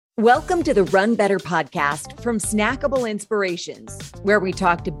Welcome to the Run Better podcast from Snackable Inspirations, where we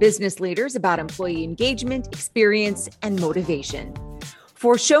talk to business leaders about employee engagement, experience, and motivation.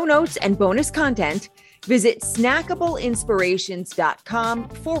 For show notes and bonus content, visit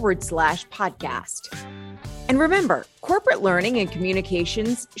snackableinspirations.com/podcast. And remember, corporate learning and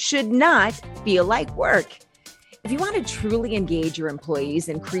communications should not feel like work. If you want to truly engage your employees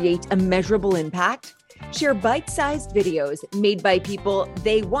and create a measurable impact, share bite-sized videos made by people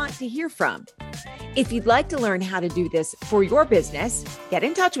they want to hear from. If you'd like to learn how to do this for your business, get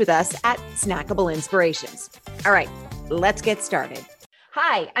in touch with us at Snackable Inspirations. All right, let's get started.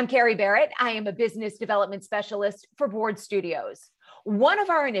 Hi, I'm Carrie Barrett. I am a business development specialist for Board Studios. One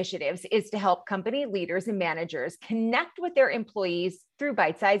of our initiatives is to help company leaders and managers connect with their employees through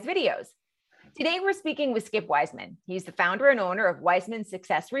bite-sized videos. Today, we're speaking with Skip Wiseman. He's the founder and owner of Wiseman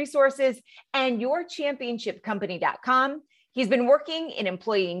Success Resources and YourChampionshipCompany.com. He's been working in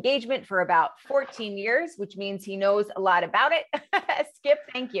employee engagement for about 14 years, which means he knows a lot about it. Skip,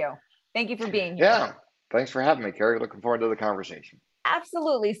 thank you. Thank you for being here. Yeah, thanks for having me, Carrie. Looking forward to the conversation.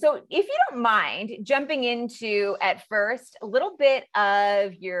 Absolutely. So if you don't mind jumping into, at first, a little bit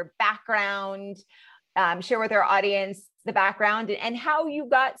of your background, share with our audience the background and how you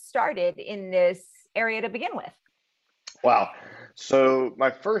got started in this area to begin with. Wow. So my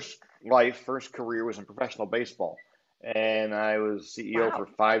first career was in professional baseball. And I was CEO for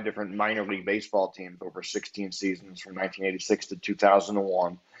 5 different minor league baseball teams over 16 seasons from 1986 to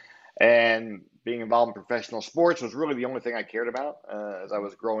 2001. And being involved in professional sports was really the only thing I cared about as I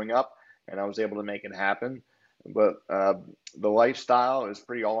was growing up, and I was able to make it happen. But the lifestyle is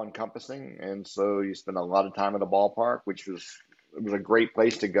pretty all-encompassing, and so you spend a lot of time at a ballpark, which was a great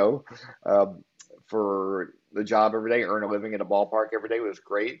place to go for the job every day. Earn a living at a ballpark every day was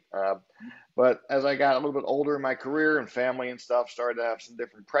great. But as I got a little bit older in my career and family and stuff, started to have some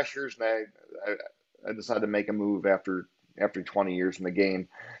different pressures, and I decided to make a move after 20 years in the game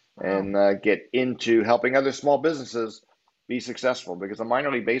and get into helping other small businesses be successful, because a minor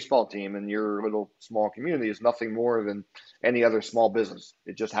league baseball team in your little small community is nothing more than any other small business.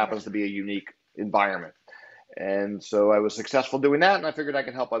 It just happens to be a unique environment. And so I was successful doing that, and I figured I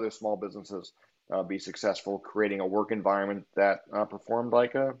could help other small businesses be successful, creating a work environment that performed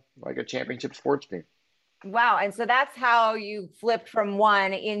like a championship sports team. Wow. And so that's how you flipped from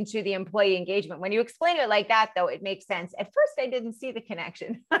one into the employee engagement. When you explain it like that, though, it makes sense. At first, I didn't see the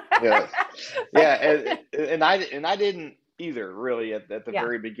connection. Yeah. And I didn't either, really, at the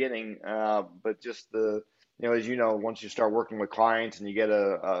very beginning. But just as you know, once you start working with clients and you get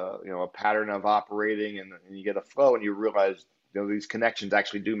a pattern of operating and you get a flow, and you realize these connections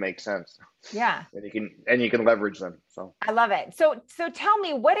actually do make sense. Yeah. And you can leverage them. So I love it. So tell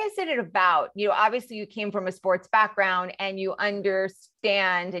me, what is it about? Obviously you came from a sports background and you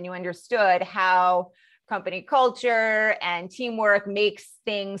understand and you understood how company culture and teamwork makes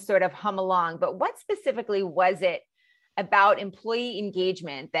things sort of hum along. But what specifically was it about employee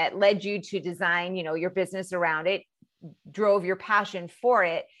engagement that led you to design, your business around it, drove your passion for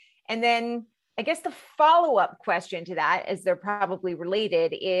it? And then I guess the follow-up question to that, as they're probably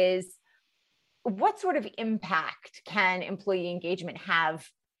related, is what sort of impact can employee engagement have,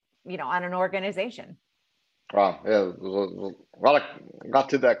 on an organization? Wow, yeah, got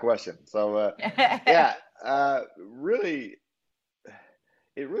to that question. So really,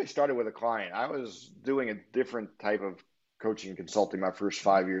 it really started with a client. I was doing a different type of coaching and consulting my first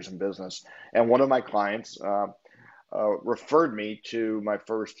 5 years in business, and one of my clients referred me to my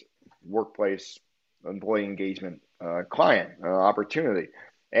first workplace employee engagement client opportunity.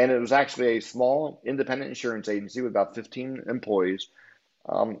 And it was actually a small independent insurance agency with about 15 employees.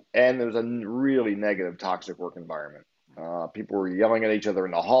 And there was a really negative, toxic work environment. People were yelling at each other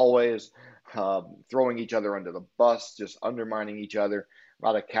in the hallways, throwing each other under the bus, just undermining each other, a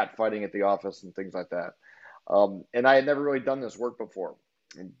lot of cat fighting at the office and things like that. And I had never really done this work before,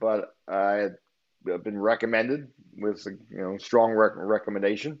 but I had been recommended with strong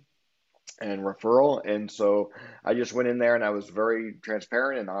recommendation and referral. And so I just went in there and I was very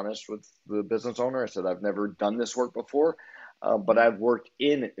transparent and honest with the business owner. I said, I've never done this work before, but I've worked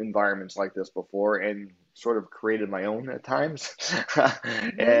in environments like this before and sort of created my own at times.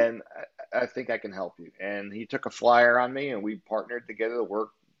 And I think I can help you. And he took a flyer on me and we partnered together to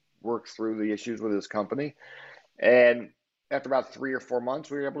work through the issues with his company. And after about 3 or 4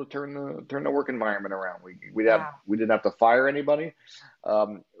 months, we were able to turn the work environment around. We didn't have to fire anybody.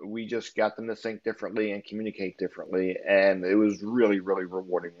 We just got them to think differently and communicate differently, and it was really, really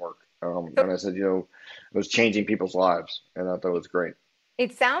rewarding work. And I said, it was changing people's lives, and I thought it was great.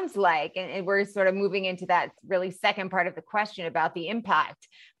 It sounds like, and we're sort of moving into that really second part of the question about the impact,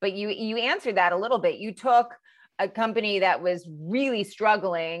 but you answered that a little bit. You took a company that was really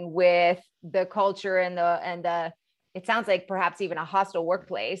struggling with the culture and the it sounds like perhaps even a hostile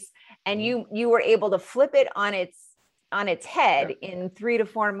workplace, and you were able to flip it on its head in 3 to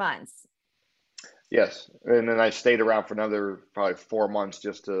 4 months. Yes, and then I stayed around for another probably 4 months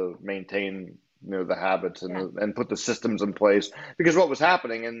just to maintain, the habits and put the systems in place. Because what was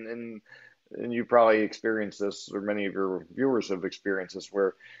happening, and you probably experienced this, or many of your viewers have experienced this,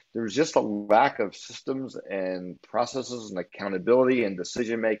 where there was just a lack of systems and processes and accountability and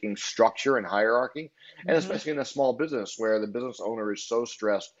decision making structure and hierarchy, and especially in a small business where the business owner is so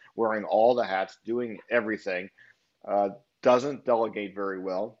stressed, wearing all the hats, doing everything, uh, doesn't delegate very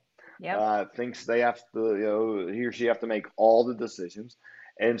well, Yep. thinks they have to, he or she have to make all the decisions.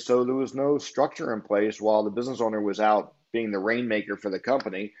 And so there was no structure in place while the business owner was out being the rainmaker for the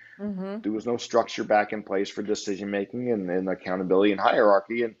company. Mm-hmm. There was no structure back in place for decision making and accountability and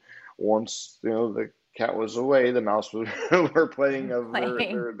hierarchy. And once, the cat was away, the mouse was, were playing of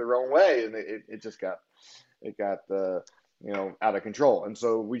Playing. their own way. And it just got, out of control. And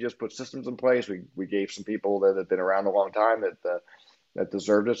so we just put systems in place. We gave some people that had been around a long time that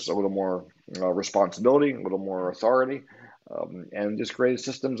deserved it a little more responsibility, a little more authority, and just created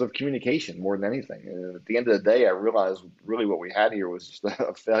systems of communication more than anything. And at the end of the day, I realized really what we had here was just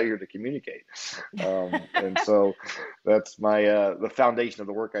a failure to communicate. And so that's the foundation of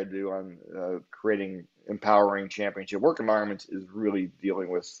the work I do on creating empowering championship work environments is really dealing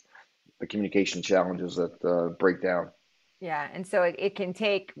with the communication challenges that break down. Yeah. And so it can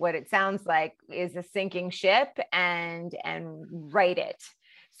take what it sounds like is a sinking ship and right it.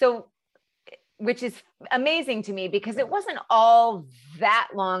 So, which is amazing to me because it wasn't all that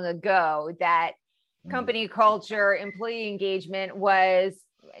long ago that company culture, employee engagement was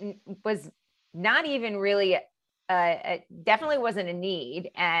not even really definitely wasn't a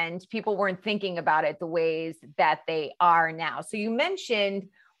need, and people weren't thinking about it the ways that they are now. So you mentioned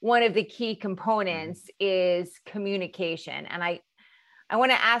one of the key components is communication. And I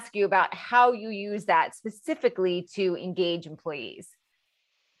want to ask you about how you use that specifically to engage employees.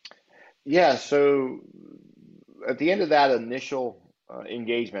 Yeah, so at the end of that initial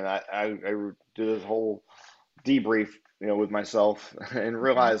engagement, I did this whole debrief, with myself and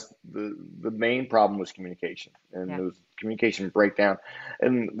realized the main problem was communication, and Yeah. it was communication breakdown.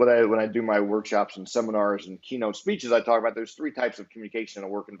 And when I do my workshops and seminars and keynote speeches, I talk about there's three types of communication in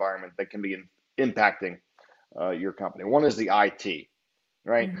a work environment that can be impacting your company. One is the IT,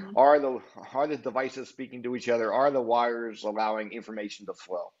 right? Mm-hmm. Are the devices speaking to each other? Are the wires allowing information to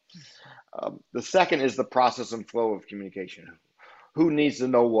flow? The second is the process and flow of communication. Who needs to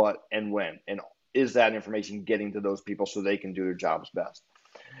know what and when? And is that information getting to those people so they can do their jobs best?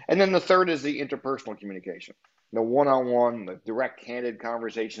 And then the third is the interpersonal communication, the one-on-one, the direct, candid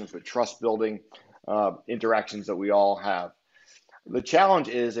conversations with trust building interactions that we all have. The challenge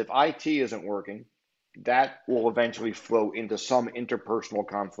is if IT isn't working, that will eventually flow into some interpersonal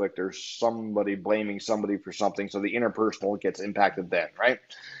conflict or somebody blaming somebody for something. So the interpersonal gets impacted then, right?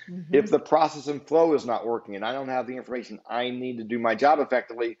 Mm-hmm. If the process and flow is not working and I don't have the information I need to do my job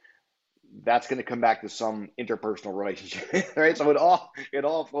effectively, that's going to come back to some interpersonal relationship, right? So it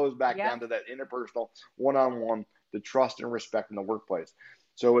all flows back Yep. down to that interpersonal one-on-one, the trust and respect in the workplace.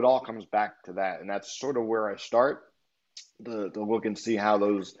 So it all comes back to that, and that's sort of where I start to look and see how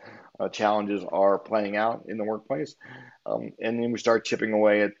those challenges are playing out in the workplace, and then we start chipping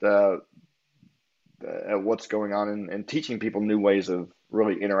away at what's going on and teaching people new ways of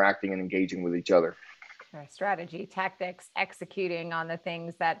really interacting and engaging with each other. Strategy, tactics, executing on the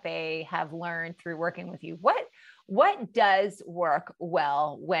things that they have learned through working with you. What does work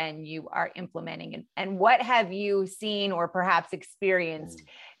well when you are implementing it? And what have you seen or perhaps experienced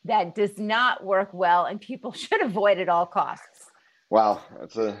that does not work well and people should avoid at all costs? Wow,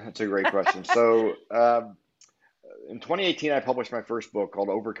 that's a great question. So in 2018, I published my first book called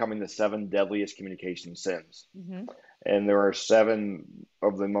Overcoming the Seven Deadliest Communication Sins. Mm-hmm. And there are seven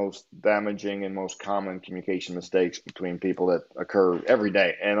of the most damaging and most common communication mistakes between people that occur every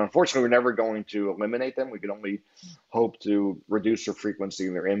day. And unfortunately, we're never going to eliminate them. We can only hope to reduce their frequency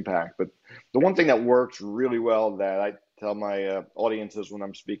and their impact. But the one thing that works really well that I tell my audiences when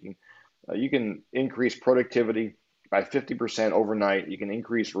I'm speaking, you can increase productivity by 50% overnight. You can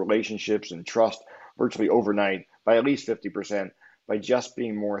increase relationships and trust virtually overnight by at least 50% by just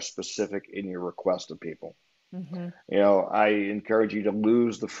being more specific in your request of people. Mm-hmm. I encourage you to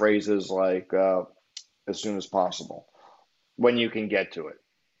lose the phrases like as soon as possible, when you can get to it,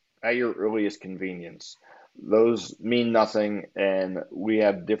 at your earliest convenience, those mean nothing, and we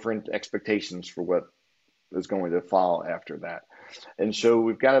have different expectations for what is going to follow after that. And so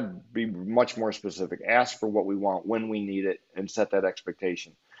we've got to be much more specific, ask for what we want when we need it, and set that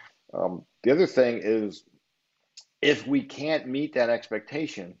expectation. The other thing is, if we can't meet that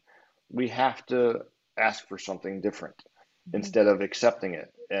expectation, we have to ask for something different Mhm. instead of accepting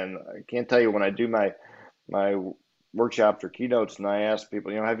it. And I can't tell you, when I do my workshops or keynotes and I ask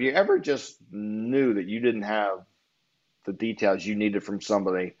people, have you ever just knew that you didn't have the details you needed from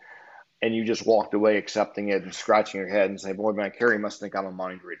somebody, and you just walked away accepting it and scratching your head and say, boy, man, Carrie must think I'm a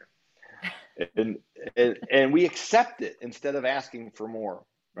mind reader. And, and we accept it instead of asking for more,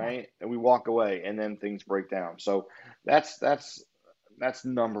 Yeah. right? And we walk away, and then things break down. So that's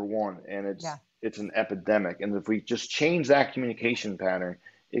number one, and Yeah. it's an epidemic. And if we just change that communication pattern,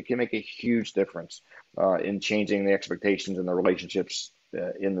 it can make a huge difference in changing the expectations and the relationships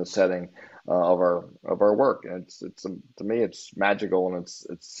in the setting of our work. And it's to me, it's magical, and it's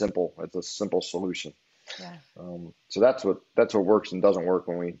simple. It's a simple solution. Yeah. So that's what works and doesn't work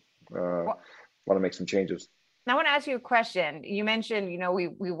when we Well, want to make some changes. I want to ask you a question. You mentioned,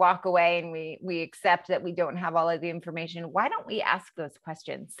 we walk away and we accept that we don't have all of the information. Why don't we ask those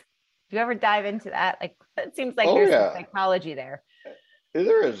questions? Do you ever dive into that? Like, it seems like Oh there's some yeah, psychology there.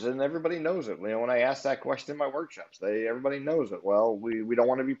 there is, and everybody knows it. When I ask that question in my workshops, everybody knows it. Well, we don't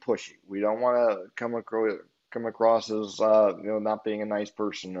want to be pushy. We don't want to come across as not being a nice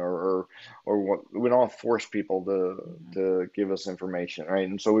person, or what, we don't want to force people to Mhm. to give us information, right?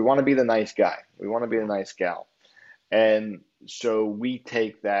 And so we want to be the nice guy. We want to be the Yeah. nice gal. And so we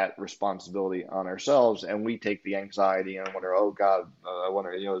take that responsibility on ourselves, and we take the anxiety and wonder, oh God, I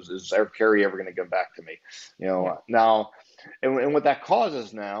wonder, is Carrie ever going to get back to me? Yeah. Now, and what that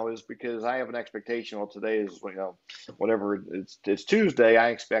causes now is, because I have an expectation. Well, today is, whatever, it's Tuesday. I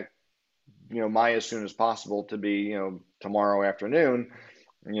expect, my as soon as possible to be, tomorrow afternoon,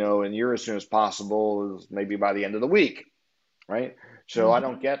 and your as soon as possible is maybe by the end of the week, right? So I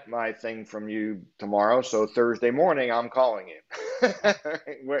don't Mhm. get my thing from you tomorrow. So Thursday morning, I'm calling you. Yeah.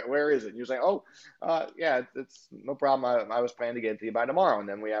 Where is it? And you're saying, oh, yeah, it's no problem. I was planning to get it to you by tomorrow. And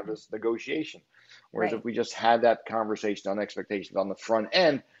then we have this negotiation. Whereas Right. if we just had that conversation on expectations on the front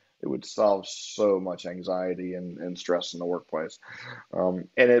end, it would solve so much anxiety and stress in the workplace. And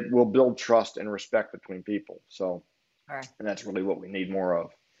it will build trust and respect between people. So, Sure. and that's really what we need more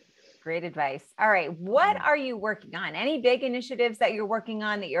of. Great advice. All right. What are you working on? Any big initiatives that you're working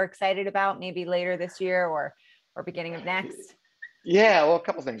on that you're excited about, maybe later this year or beginning of next? Yeah, well, a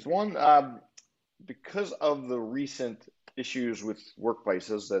couple things. One, because of the recent issues with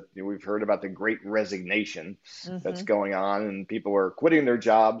workplaces that, we've heard about, the great resignation that's Hmm. going on, and people are quitting their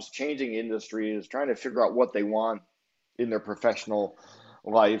jobs, changing industries, trying to figure out what they want in their professional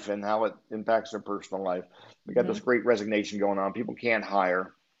life and how it impacts their personal life. We got this Hmm. great resignation going on. People can't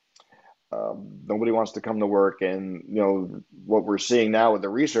hire. Nobody wants to come to work, and what we're seeing now with the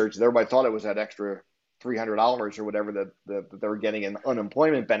research, everybody thought it was that extra $300 or whatever that they were getting in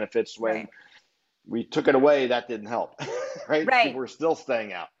unemployment benefits. When Right. we took it away, that didn't help, right? People Right. were still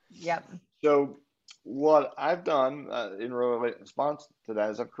staying out. Yep. So what I've done in response to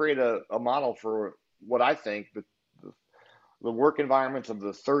that is I've created a model for what I think the work environments of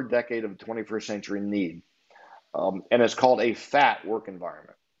the third decade of the 21st century need. And it's called a FAT work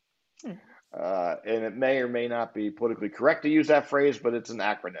environment. Hmm. And it may or may not be politically correct to use that phrase, but it's an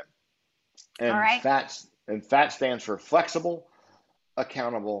acronym. All And right. FAT stands for flexible,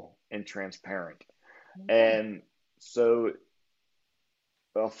 accountable, and transparent. Okay. And so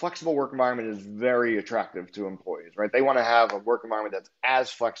a flexible work environment is very attractive to employees, right? They want to have a work environment that's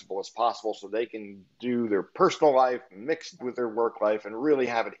as flexible as possible, so they can do their personal life mixed with their work life and really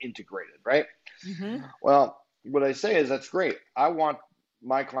have it integrated, right? Hmm. Well, what I say is that's great. I want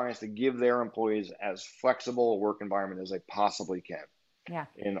my clients to give their employees as flexible a work environment as they possibly can Yeah.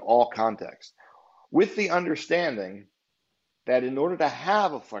 in all contexts, with the understanding that in order to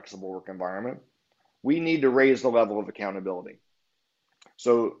have a flexible work environment, we need to raise the level of accountability.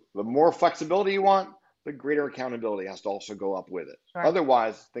 So the more flexibility you want, the greater accountability has to also go up with it. Sure.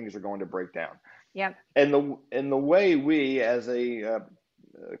 Otherwise, things are going to break down. Yep. And the way we, as a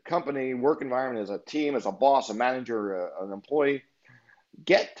company, work environment, as a team, as a boss, a manager, an employee,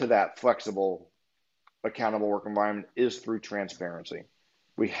 get to that flexible, accountable work environment is through transparency.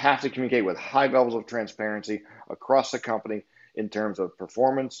 We have to communicate with high levels of transparency across the company in terms of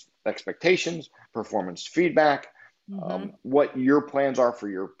performance expectations, performance feedback, Hmm. what your plans are for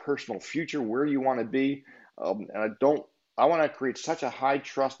your personal future, where you want to be. I want to create such a high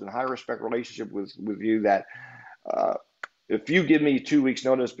trust and high respect relationship with you that uh, if you give me 2 weeks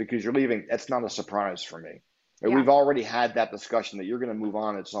notice because you're leaving, that's not a surprise for me. And Yeah. we've already had that discussion that you're going to move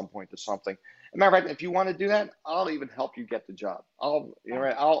on at some point to something. As a matter of fact, if you want to do that, I'll even help you get the job.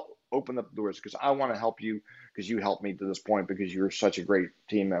 Yeah. I'll open up the doors because I want to help you because you helped me to this point because you're such a great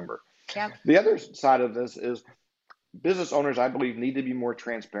team member. Yep. The other side of this is business owners, I believe, need to be more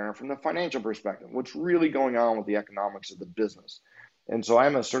transparent from the financial perspective. What's really going on with the economics of the business? And so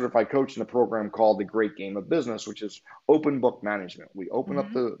I'm a certified coach in a program called The Great Game of Business, which is open book management. We open up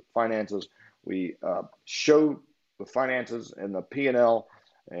Mm-hmm. the finances, we show the finances and the P&L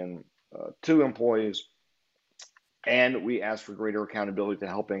and to employees, and we ask for greater accountability to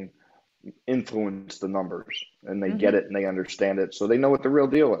helping influence the numbers, and they Mm-hmm. get it and they understand it, so they know what the real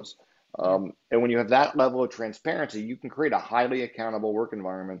deal is. Yeah. And when you have that level of transparency, you can create a highly accountable work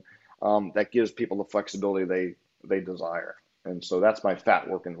environment that gives people the flexibility they desire. And so that's my fat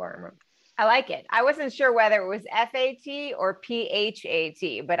work environment. I like it. I wasn't sure whether it was FAT or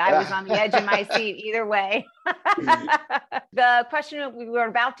PHAT, but I was on the edge of my seat either way. The question we were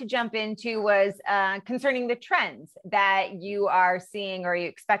about to jump into was concerning the trends that you are seeing or you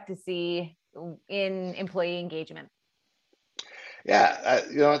expect to see in employee engagement. Yeah,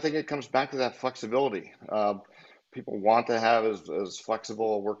 I think it comes back to that flexibility. People want to have as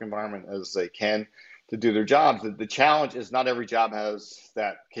flexible a work environment as they can to do their jobs. The challenge is not every job has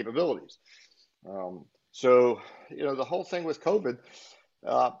that capabilities. So, the whole thing with COVID,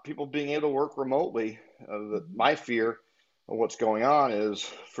 people being able to work remotely, my fear of what's going on is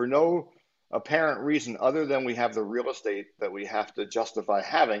for no apparent reason other than we have the real estate that we have to justify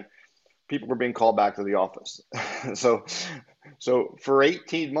having, people are being called back to the office. So for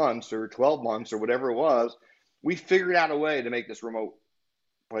 18 months or 12 months or whatever it was, we figured out a way to make this remote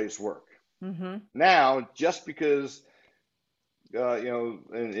place work. Mm-hmm. Now, just because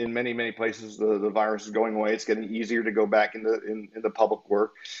in many places the virus is going away, it's getting easier to go back into public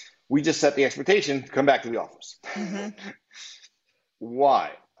work. We just set the expectation to come back to the office. Mm-hmm.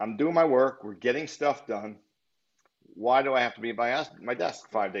 Why? I'm doing my work. We're getting stuff done. Why do I have to be at my desk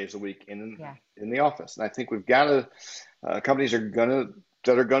 5 days a week in the office? And I think we've got to companies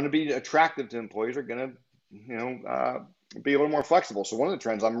that are going to be attractive to employees are going to be a little more flexible. So one of the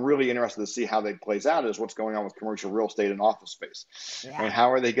trends I'm really interested to see how they plays out is what's going on with commercial real estate and office space. Yeah. And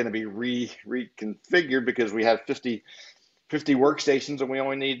how are they going to be reconfigured because we have 50 workstations and we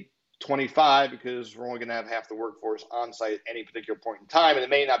only need 25 because we're only going to have half the workforce on site at any particular point in time, and it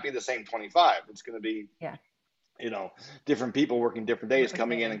may not be the same 25. It's going to be different people working different days,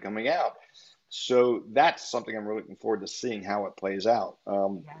 coming in and coming out. So that's something I'm really looking forward to seeing how it plays out.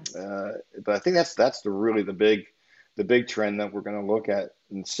 But I think that's really the big trend that we're going to look at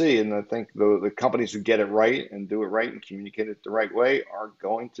and see. And I think the companies who get it right and do it right and communicate it the right way are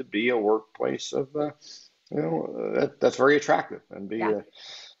going to be a workplace of that's very attractive and be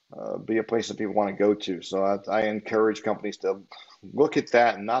a place that people want to go to. So I encourage companies to look at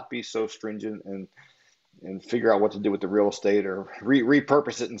that and not be so stringent and figure out what to do with the real estate or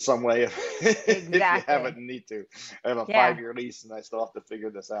repurpose it in some way if you haven't need to. I have a 5-year lease and I still have to figure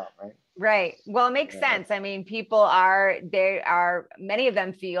this out, right? Right. Well, it makes sense. I mean, many of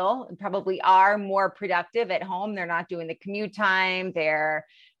them probably are more productive at home. They're not doing the commute time. They're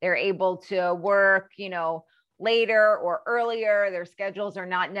able to work, later or earlier. Their schedules are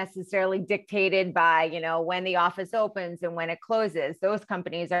not necessarily dictated by, when the office opens and when it closes. Those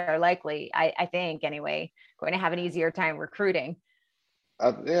companies are likely, I think anyway, going to have an easier time recruiting.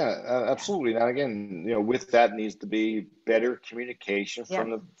 Absolutely. Now, again, with that needs to be better communication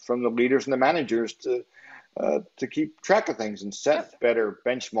from the leaders and the managers to keep track of things and set better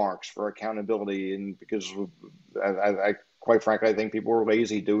benchmarks for accountability. And because I quite frankly, I think people were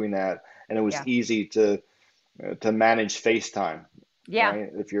lazy doing that, and it was easy to manage FaceTime. Yeah. Right?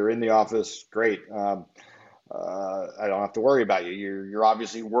 If you're in the office, great. I don't have to worry about you. You're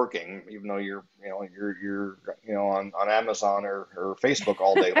obviously working, even though you're on Amazon or Facebook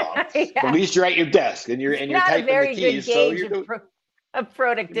all day long. But at least you're at your desk and you're typing the keys. So of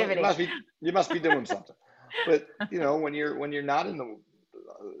productivity. You must be doing something. But when you're not in the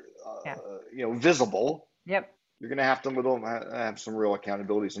visible. Yep. You're going to have to have some real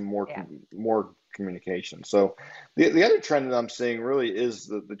accountability, some more communication. So the other trend that I'm seeing really is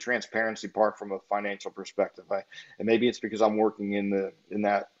the transparency part from a financial perspective. And maybe it's because I'm working in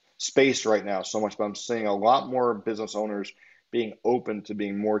that space right now so much, but I'm seeing a lot more business owners being open to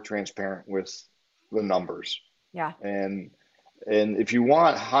being more transparent with the numbers. Yeah. And if you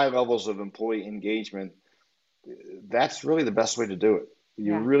want high levels of employee engagement, that's really the best way to do it.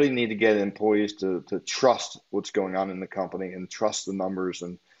 You really need to get employees to trust what's going on in the company and trust the numbers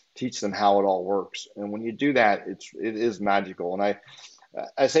and teach them how it all works. And when you do that, it is magical. And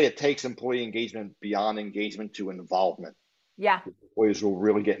I say it takes employee engagement beyond engagement to involvement. Yeah. Employees will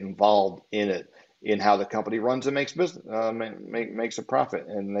really get involved in it, in how the company runs and makes business, makes a profit,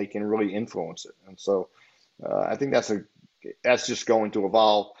 and they can really influence it. And so I think that's just going to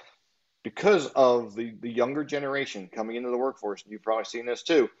evolve because of the younger generation coming into the workforce. You've probably seen this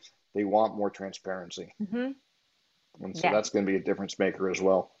too. They want more transparency. Mm-hmm. And so that's going to be a difference maker as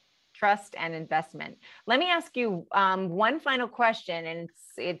well. Trust and investment. Let me ask you one final question, and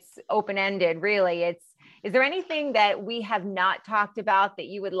it's open-ended, really. Is there anything that we have not talked about that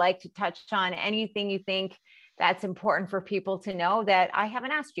you would like to touch on? Anything you think that's important for people to know that I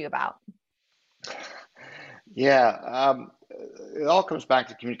haven't asked you about? Yeah, it all comes back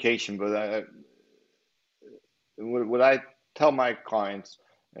to communication, but what I tell my clients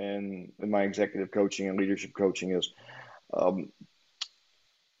and in my executive coaching and leadership coaching is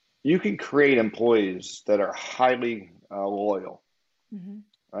you can create employees that are highly loyal,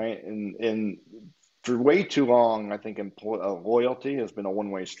 Mm-hmm. right? And for way too long, I think loyalty has been a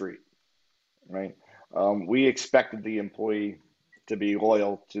one-way street, right? We expected the employee to be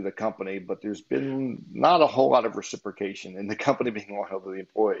loyal to the company, but there's been not a whole lot of reciprocation in the company being loyal to the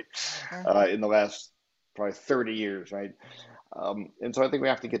employee in the last probably 30 years, right? And so I think we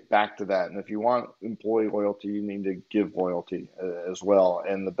have to get back to that. And if you want employee loyalty, you need to give loyalty as well.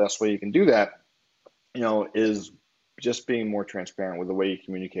 And the best way you can do that, is just being more transparent with the way you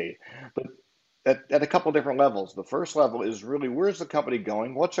communicate. But at a couple of different levels. The first level is really, where's the company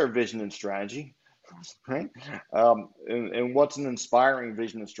going? What's our vision and strategy? Right? And what's an inspiring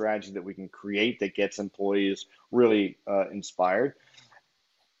vision and strategy that we can create that gets employees really inspired?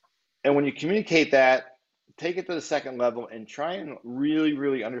 And when you communicate that, take it to the second level and try and really,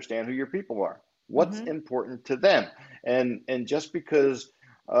 really understand who your people are. What's important to them? And just because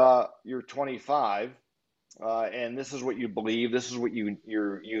you're 25 and this is what you believe, this is what you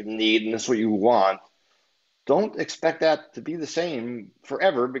need, and this is what you want, don't expect that to be the same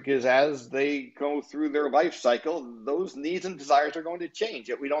forever, because as they go through their life cycle, those needs and desires are going to change.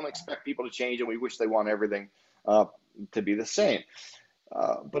 Yet we don't expect people to change, and we wish they want everything to be the same.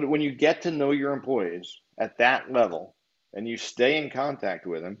 But when you get to know your employees at that level, and you stay in contact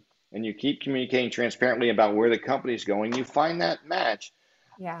with them, and you keep communicating transparently about where the company's going, you find that match.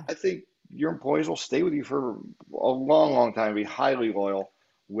 Yeah, I think your employees will stay with you for a long, long time, be highly loyal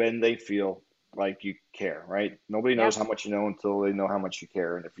when they feel like you care, right? Nobody knows how much you know until they know how much you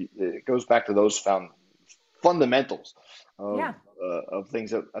care. And it goes back to those fundamentals of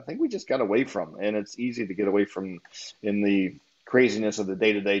things that I think we just got away from. And it's easy to get away from in the craziness of the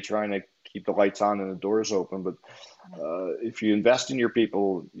day-to-day, trying to keep the lights on and the doors open. But if you invest in your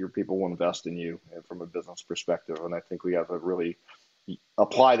people will invest in you from a business perspective. And I think we have to really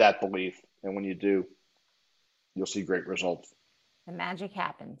apply that belief. And when you do, you'll see great results. The magic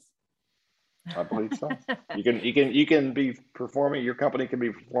happens. I believe so. You can be performing, your company can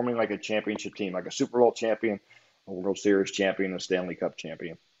be performing like a championship team, like a Super Bowl champion, a World Series champion, a Stanley Cup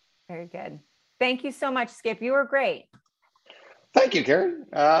champion. Very good. Thank you so much, Skip. You were great. Thank you, Karen.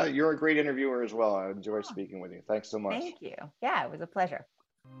 You're a great interviewer as well. I enjoy speaking with you. Thanks so much. Thank you. Yeah, it was a pleasure.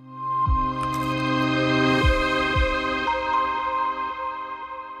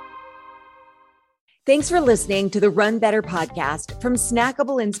 Thanks for listening to the Run Better podcast from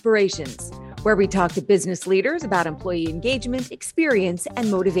Snackable Inspirations, where we talk to business leaders about employee engagement, experience, and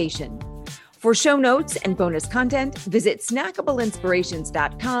motivation. For show notes and bonus content, visit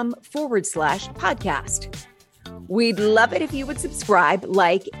snackableinspirations.com/podcast. We'd love it if you would subscribe,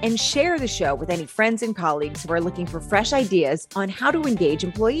 like, and share the show with any friends and colleagues who are looking for fresh ideas on how to engage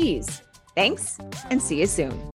employees. Thanks, and see you soon.